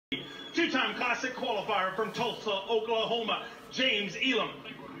two-time Classic qualifier from Tulsa, Oklahoma, James Elam.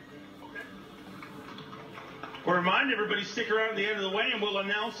 We'll remind everybody, stick around at the end of the way and we'll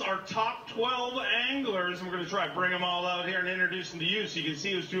announce our top 12 anglers. And we're going to try to bring them all out here and introduce them to you so you can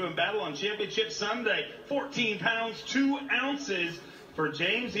see who's doing battle on Championship Sunday. 14 pounds, 2 ounces for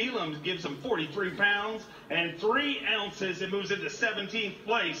James Elam. Gives him 43 pounds and 3 ounces. It moves into 17th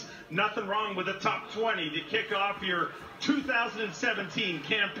place. Nothing wrong with the top 20 to kick off your 2017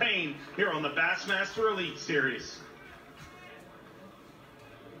 campaign here on the Bassmaster Elite Series.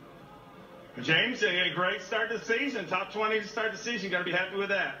 James, a great start to the season. Top 20 to start the season. You got to be happy with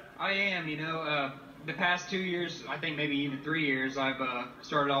that. I am. You know, the past 2 years, I think maybe even 3 years, I've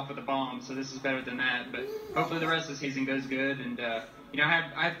started off with a bomb, so this is better than that. But hopefully the rest of the season goes good. And, you know,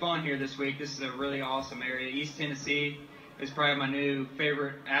 I had fun here this week. This is a really awesome area. East Tennessee is probably my new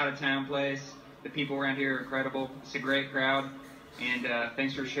favorite out-of-town place. The people around here are incredible. It's a great crowd. And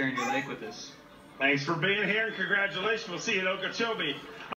thanks for sharing your lake with us. Thanks for being here, and congratulations. We'll see you at Okeechobee.